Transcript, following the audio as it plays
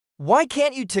Why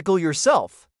can't you tickle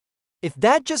yourself? If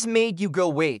that just made you go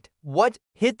wait, what?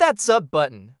 Hit that sub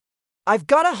button. I've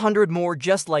got 100 more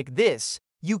just like this.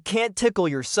 You can't tickle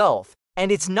yourself,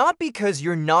 and it's not because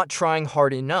you're not trying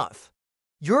hard enough.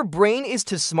 Your brain is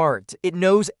too smart. It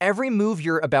knows every move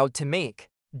you're about to make,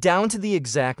 down to the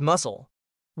exact muscle.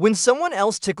 When someone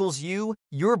else tickles you,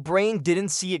 your brain didn't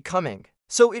see it coming,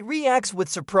 so it reacts with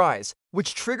surprise,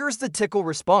 which triggers the tickle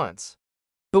response.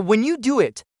 But when you do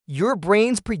it, your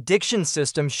brain's prediction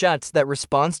system shuts that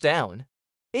response down.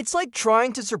 It's like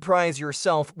trying to surprise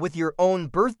yourself with your own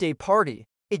birthday party.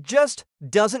 It just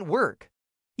doesn't work.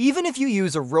 Even if you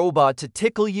use a robot to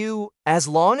tickle you, as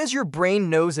long as your brain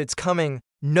knows it's coming,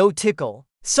 no tickle.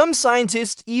 Some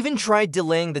scientists even tried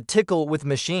delaying the tickle with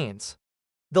machines.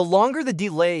 The longer the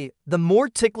delay, the more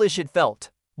ticklish it felt.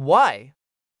 Why?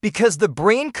 Because the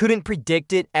brain couldn't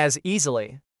predict it as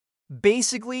easily.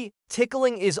 Basically,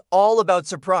 tickling is all about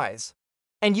surprise.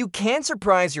 And you can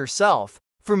surprise yourself.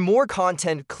 For more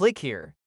content, click here.